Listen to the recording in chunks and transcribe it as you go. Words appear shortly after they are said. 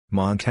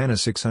Montana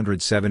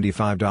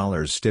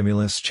 $675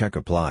 stimulus check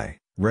apply.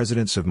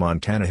 Residents of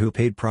Montana who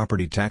paid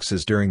property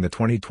taxes during the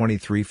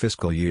 2023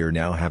 fiscal year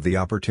now have the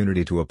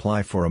opportunity to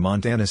apply for a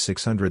Montana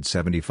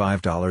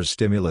 $675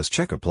 stimulus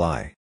check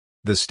apply.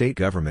 The state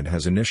government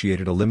has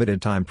initiated a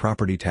limited-time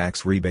property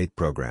tax rebate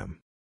program.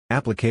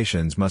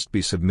 Applications must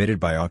be submitted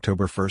by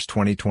October 1,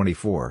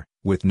 2024,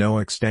 with no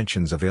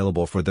extensions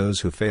available for those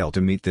who fail to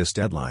meet this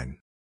deadline.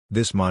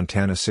 This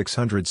Montana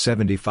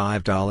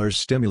 $675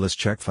 stimulus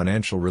check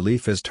financial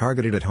relief is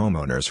targeted at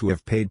homeowners who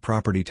have paid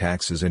property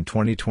taxes in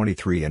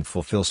 2023 and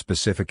fulfill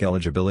specific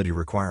eligibility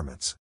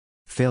requirements.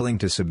 Failing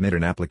to submit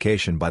an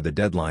application by the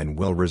deadline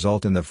will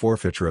result in the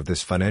forfeiture of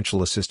this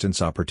financial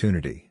assistance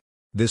opportunity.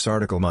 This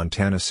article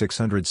Montana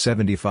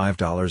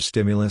 $675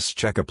 stimulus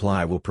check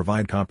apply will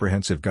provide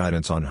comprehensive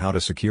guidance on how to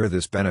secure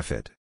this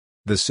benefit.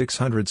 The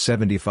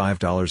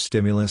 $675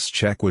 stimulus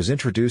check was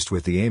introduced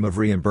with the aim of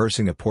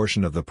reimbursing a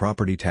portion of the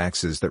property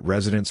taxes that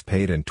residents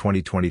paid in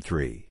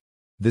 2023.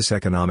 This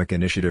economic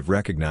initiative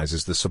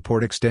recognizes the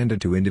support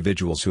extended to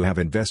individuals who have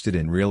invested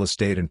in real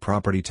estate and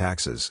property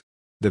taxes.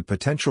 The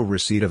potential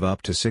receipt of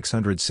up to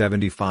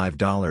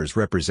 $675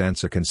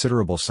 represents a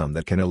considerable sum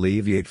that can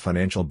alleviate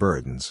financial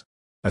burdens.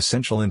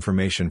 Essential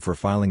information for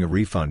filing a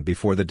refund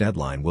before the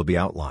deadline will be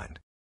outlined.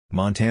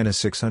 Montana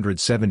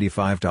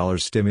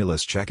 $675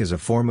 stimulus check is a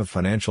form of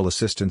financial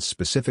assistance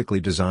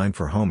specifically designed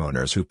for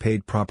homeowners who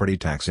paid property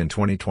tax in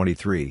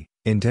 2023,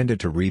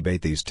 intended to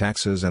rebate these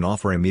taxes and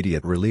offer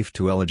immediate relief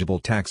to eligible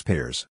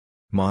taxpayers.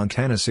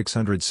 Montana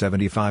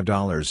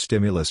 $675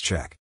 stimulus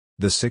check.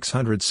 The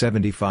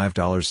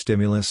 $675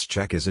 stimulus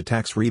check is a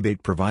tax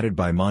rebate provided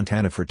by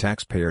Montana for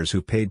taxpayers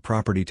who paid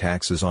property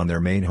taxes on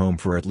their main home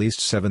for at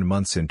least 7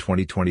 months in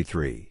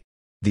 2023.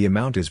 The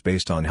amount is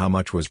based on how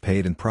much was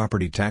paid in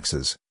property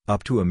taxes,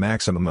 up to a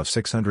maximum of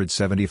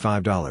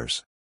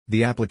 $675.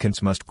 The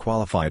applicants must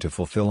qualify to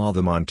fulfill all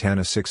the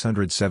Montana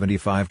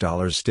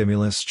 $675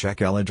 stimulus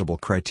check eligible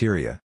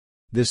criteria.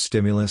 This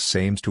stimulus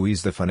aims to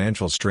ease the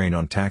financial strain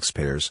on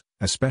taxpayers,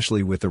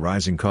 especially with the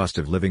rising cost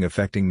of living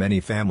affecting many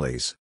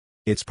families.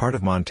 It's part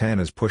of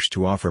Montana's push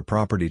to offer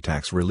property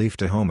tax relief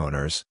to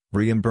homeowners,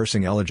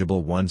 reimbursing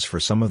eligible ones for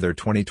some of their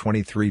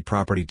 2023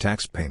 property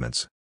tax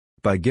payments.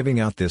 By giving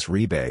out this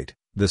rebate,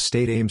 the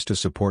state aims to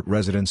support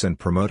residents and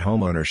promote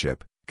homeownership,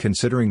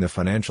 considering the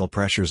financial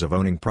pressures of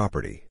owning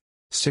property.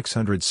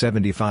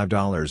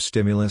 $675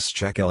 stimulus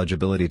check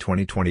eligibility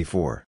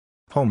 2024.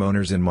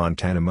 Homeowners in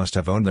Montana must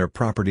have owned their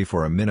property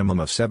for a minimum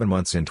of 7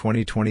 months in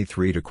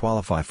 2023 to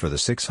qualify for the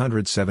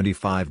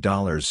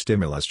 $675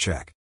 stimulus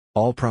check.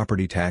 All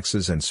property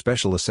taxes and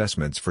special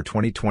assessments for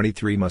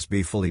 2023 must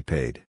be fully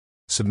paid.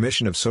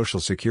 Submission of Social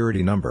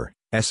Security number,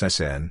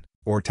 SSN,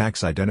 or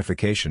Tax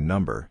Identification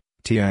Number,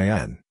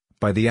 TIN,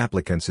 by the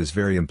applicants is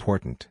very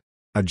important.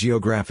 A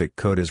geographic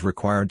code is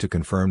required to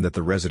confirm that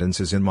the residence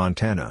is in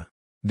Montana.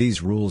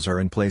 These rules are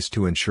in place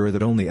to ensure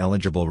that only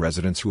eligible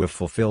residents who have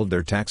fulfilled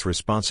their tax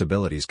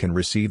responsibilities can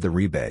receive the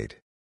rebate.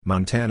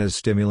 Montana's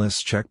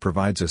stimulus check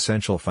provides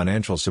essential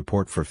financial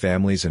support for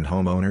families and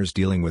homeowners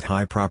dealing with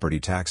high property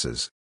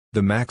taxes.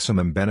 The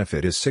maximum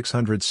benefit is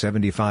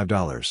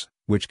 $675,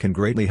 which can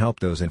greatly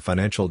help those in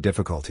financial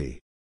difficulty.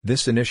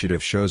 This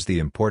initiative shows the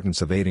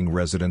importance of aiding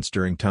residents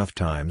during tough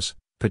times,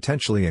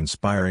 potentially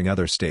inspiring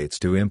other states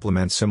to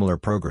implement similar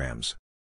programs.